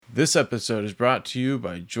This episode is brought to you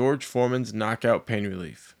by George Foreman's Knockout Pain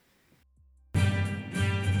Relief.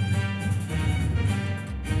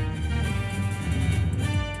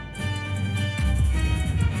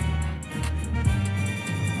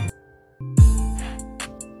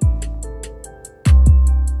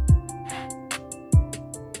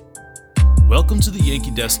 Welcome to the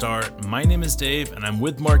Yankee Death Star. My name is Dave, and I'm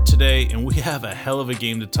with Mark today, and we have a hell of a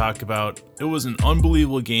game to talk about. It was an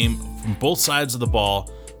unbelievable game from both sides of the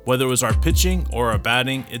ball. Whether it was our pitching or our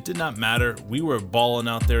batting, it did not matter. We were balling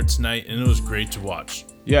out there tonight, and it was great to watch.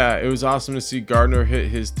 Yeah, it was awesome to see Gardner hit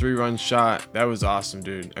his 3-run shot. That was awesome,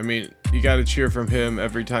 dude. I mean, you got to cheer from him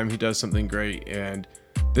every time he does something great, and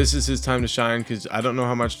this is his time to shine because I don't know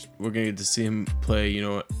how much we're going to get to see him play,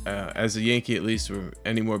 as a Yankee at least, or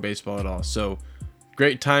any more baseball at all. So,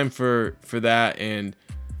 great time for that, and,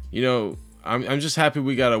 I'm just happy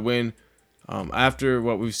we got a win. After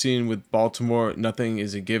what we've seen with Baltimore, nothing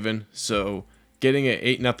is a given. So getting an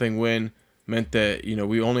 8-0 win meant that,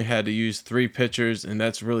 we only had to use 3 pitchers, and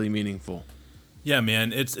that's really meaningful. Yeah,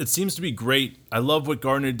 man, it seems to be great. I love what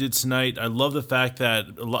Gardner did tonight. I love the fact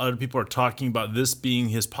that a lot of people are talking about this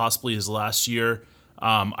being possibly his last year.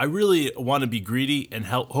 I really want to be greedy and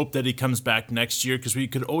hope that he comes back next year because we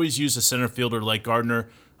could always use a center fielder like Gardner.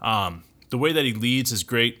 The way that he leads is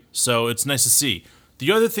great, so it's nice to see.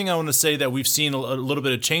 The other thing I want to say that we've seen a little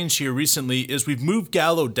bit of change here recently is we've moved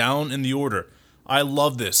Gallo down in the order. I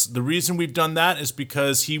love this. The reason we've done that is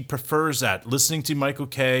because he prefers that. Listening to Michael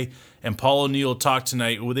Kay and Paul O'Neill talk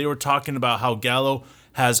tonight, they were talking about how Gallo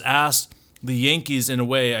has asked the Yankees in a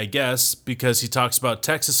way, I guess, because he talks about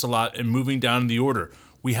Texas a lot and moving down in the order.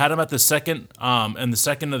 We had him at the second and the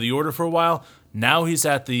second of the order for a while. Now he's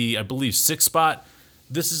at the, I believe, 6th spot.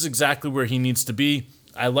 This is exactly where he needs to be.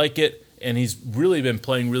 I like it. And he's really been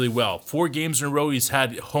playing really well. 4 games in a row, he's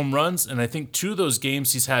had home runs, and I think 2 of those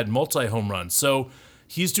games he's had multi-home runs. So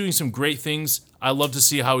he's doing some great things. I love to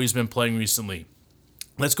see how he's been playing recently.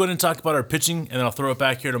 Let's go ahead and talk about our pitching, and then I'll throw it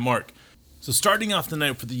back here to Mark. So starting off the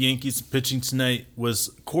night for the Yankees pitching tonight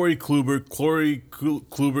was Corey Kluber,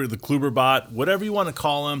 the Kluber bot, whatever you want to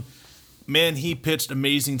call him. Man, he pitched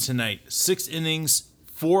amazing tonight. 6 innings,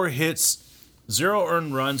 4 hits, 0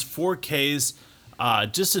 earned runs, 4 Ks.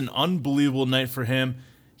 Just an unbelievable night for him.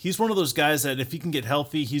 He's one of those guys that if he can get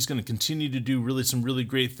healthy, he's going to continue to do some really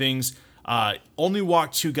great things. Only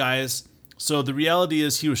walked 2 guys, so the reality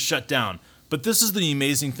is he was shut down. But this is the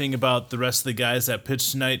amazing thing about the rest of the guys that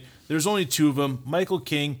pitched tonight. There's only 2 of them. Michael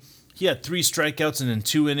King, he had 3 strikeouts and in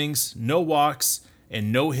 2 innings, no walks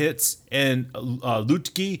and no hits. And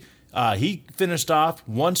Luetge, he finished off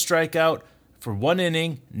 1 strikeout for 1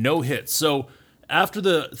 inning, no hits. So after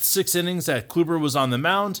the 6 innings that Kluber was on the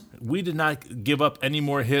mound, we did not give up any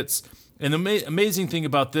more hits. And the amazing thing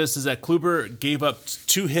about this is that Kluber gave up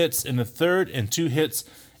 2 hits in the 3rd and 2 hits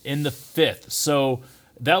in the 5th. So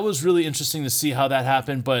that was really interesting to see how that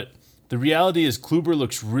happened. But the reality is Kluber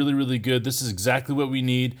looks really, really good. This is exactly what we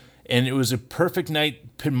need. And it was a perfect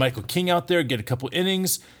night. Put Michael King out there, get a couple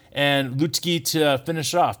innings, and Luetge to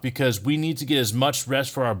finish off because we need to get as much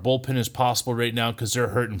rest for our bullpen as possible right now because they're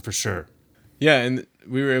hurting for sure. Yeah, and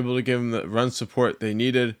we were able to give them the run support they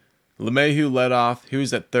needed. LeMahieu led off. He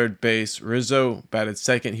was at 3rd base. Rizzo batted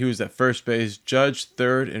 2nd. He was at 1st base. Judge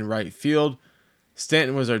 3rd in right field.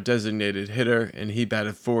 Stanton was our designated hitter, and he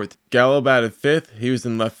batted 4th. Gallo batted 5th. He was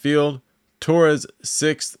in left field. Torres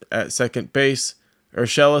 6th at 2nd base.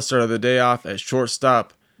 Urshela started the day off at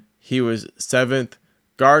shortstop. He was 7th.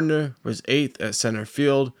 Gardner was 8th at center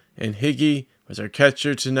field. And Higgy was our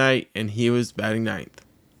catcher tonight, and he was batting 9th.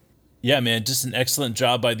 Yeah, man, just an excellent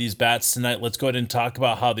job by these bats tonight. Let's go ahead and talk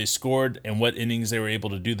about how they scored and what innings they were able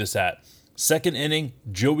to do this at. 2nd inning,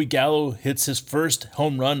 Joey Gallo hits his first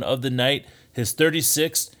home run of the night, his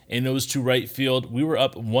 36th, and it was to right field. We were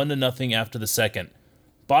up 1-0 after the 2nd.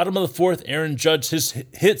 Bottom of the 4th, Aaron Judge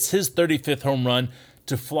hits his 35th home run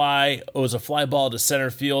to fly. It was a fly ball to center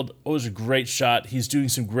field. It was a great shot. He's doing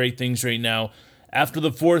some great things right now. After the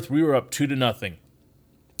 4th, we were up 2-0.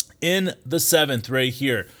 In the 7th, right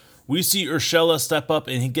here, we see Urshela step up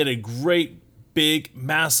and he get a great, big,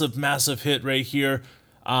 massive hit right here.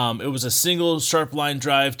 It was a single sharp line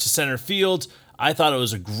drive to center field. I thought it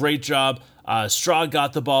was a great job. Straw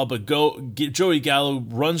got the ball, but Joey Gallo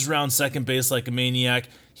runs around 2nd base like a maniac.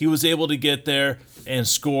 He was able to get there and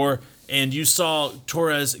score. And you saw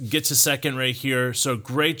Torres get to 2nd right here. So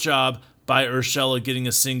great job by Urshela getting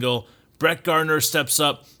a single. Brett Gardner steps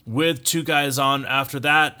up with 2 guys on after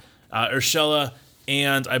that. Urshela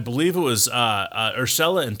and I believe it was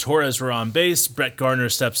Urshela and Torres were on base. Brett Gardner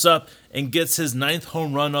steps up and gets his 9th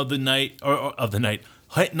home run of the night,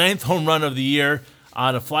 9th home run of the year.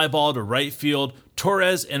 on a fly ball to right field.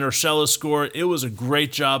 Torres and Urshela scored. It was a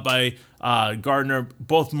great job by Gardner.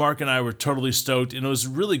 Both Mark and I were totally stoked, and it was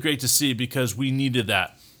really great to see because we needed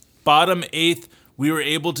that. Bottom 8th, we were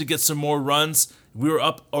able to get some more runs. We were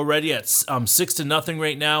up already at 6-0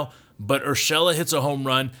 right now, but Urshela hits a home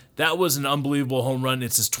run. That was an unbelievable home run.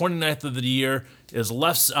 It's his 29th of the year. It was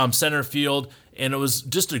left center field, and it was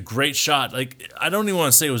just a great shot. Like, I don't even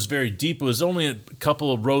want to say it was very deep. It was only a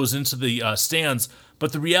couple of rows into the stands,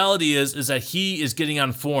 but the reality is that he is getting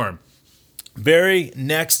on form. Very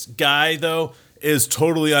next guy, though, is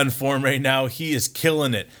totally on form right now. He is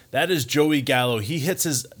killing it. That is Joey Gallo. He hits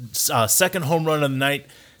his second home run of the night,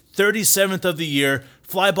 37th of the year,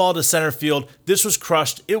 fly ball to center field. This was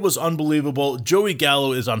crushed. It was unbelievable. Joey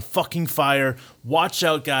Gallo is on fucking fire. Watch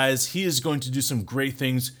out, guys. He is going to do some great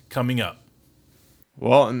things coming up.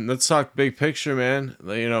 Well, and let's talk big picture, man.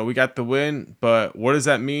 You know, we got the win, but what does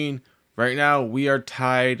that mean? Right now, we are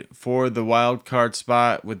tied for the wild card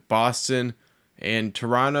spot with Boston, and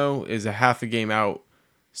Toronto is a half a game out.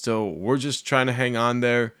 So we're just trying to hang on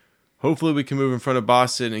there. Hopefully we can move in front of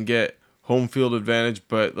Boston and get home field advantage,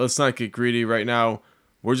 but let's not get greedy right now.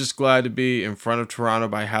 We're just glad to be in front of Toronto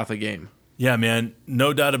by half a game. Yeah, man.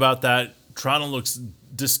 No doubt about that. Toronto looks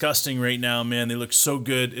disgusting right now, man. They look so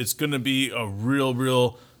good. It's going to be a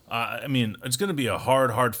real, it's going to be a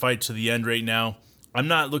hard fight to the end right now. I'm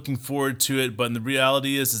not looking forward to it, but the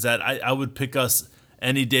reality is that I would pick us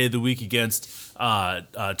any day of the week against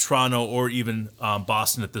Toronto or even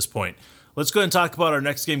Boston at this point. Let's go ahead and talk about our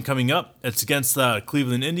next game coming up. It's against the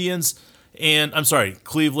Cleveland Indians. And I'm sorry,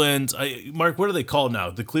 Cleveland. Mark, what are they called now?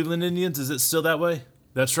 The Cleveland Indians? Is it still that way?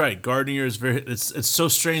 That's right. Gardner is very. It's so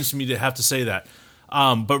strange to me to have to say that.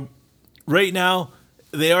 But right now,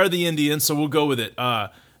 they are the Indians, so we'll go with it.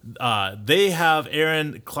 They have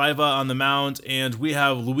Aaron Kleiva on the mound, and we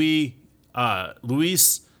have Luis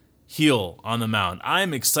Heel on the mound.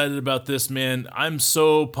 I'm excited about this, man. I'm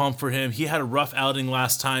so pumped for him. He had a rough outing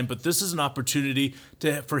last time, but this is an opportunity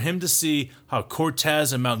for him to see how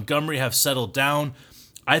Cortez and Montgomery have settled down.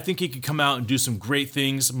 I think he could come out and do some great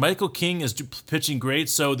things. Michael King is pitching great,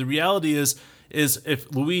 so the reality is if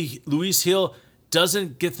Luis Heel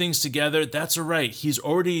doesn't get things together, that's all right. He's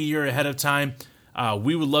already a year ahead of time.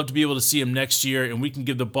 We would love to be able to see him next year, and we can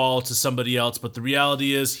give the ball to somebody else. But the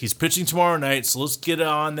reality is he's pitching tomorrow night, so let's get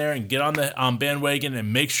on there and get on the bandwagon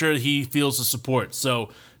and make sure he feels the support. So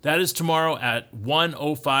that is tomorrow at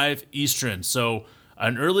 1:05 Eastern. So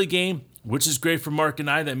an early game, which is great for Mark and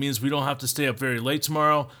I. That means we don't have to stay up very late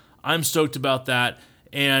tomorrow. I'm stoked about that.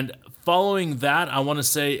 And following that, I want to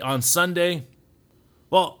say on Sunday,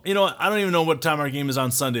 well, you know what? I don't even know what time our game is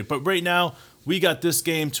on Sunday, but right now, we got this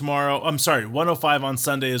game tomorrow. 1:05 on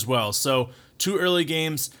Sunday as well. So 2 early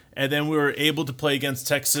games, and then we were able to play against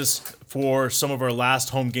Texas for some of our last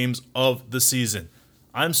home games of the season.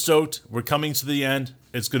 I'm stoked. We're coming to the end.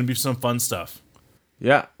 It's going to be some fun stuff.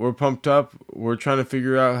 Yeah, we're pumped up. We're trying to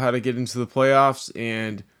figure out how to get into the playoffs,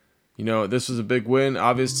 and, you know, this was a big win.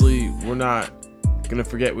 Obviously, we're not going to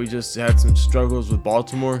forget we just had some struggles with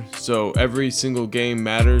Baltimore, so every single game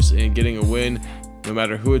matters, and getting a win, no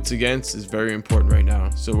matter who it's against, is very important right now.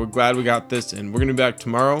 So we're glad we got this, and we're going to be back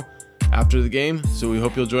tomorrow after the game, so we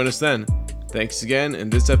hope you'll join us then. Thanks again,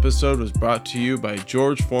 and this episode was brought to you by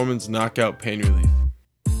George Foreman's Knockout Pain Relief.